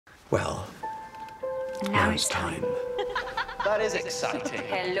Well, now it's time. That is exciting.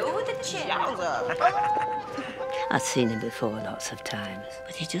 Hello, the chair. I'd seen him before lots of times,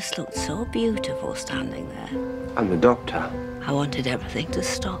 but he just looked so beautiful standing there. I'm the doctor. I wanted everything to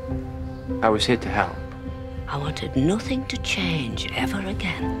stop. I was here to help. I wanted nothing to change ever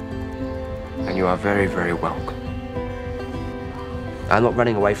again. And you are very, very welcome. I'm not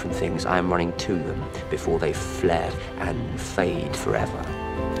running away from things, I am running to them before they flare and fade forever.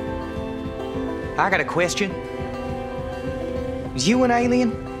 I got a question. Is you an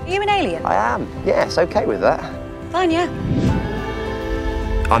alien? Are you an alien? I am, yes, okay with that. Fine, yeah.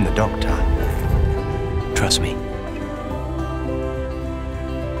 I'm the doctor. Trust me.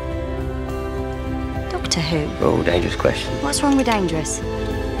 Doctor Who? Oh, dangerous question. What's wrong with dangerous?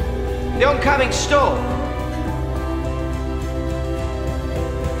 The oncoming storm.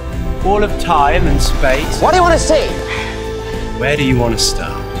 All of time and space. What do you want to see? Where do you want to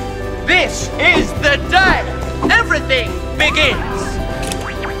start? This is the day everything begins.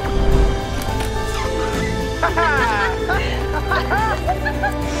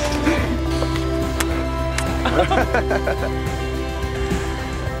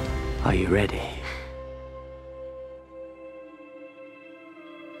 Are you ready?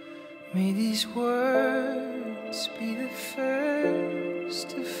 May these words be the first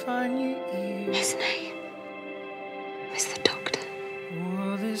to find your ears. His name is the Doctor.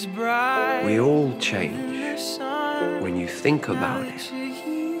 World is bright. We all change. When you think about it,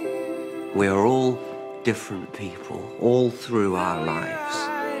 we are all different people, all through our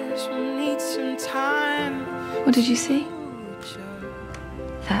lives. We'll need some time. What did you see?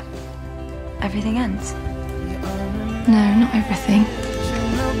 That everything ends? No, not everything.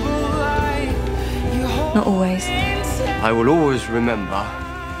 Not always. I will always remember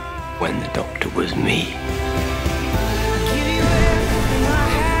when the doctor was me.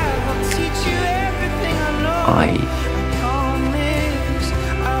 I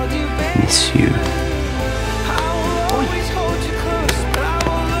miss you.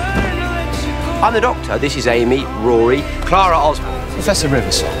 I'm the doctor. This is Amy, Rory, Clara Osborne. Professor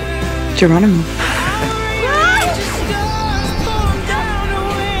Riversong. Geronimo.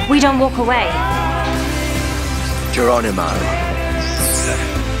 We don't walk away. Geronimo.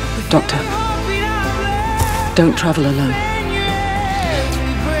 Doctor, don't travel alone.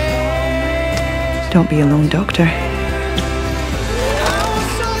 Don't be alone, Doctor.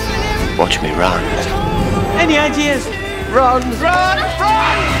 Watch me run. Any ideas? Run, run,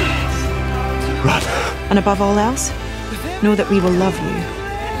 run! Run. And above all else, know that we will love you,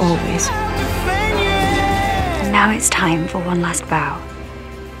 always. And now it's time for one last bow.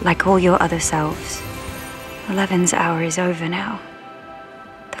 Like all your other selves. 11's hour is over now.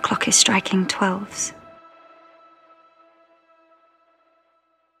 The clock is striking 12's.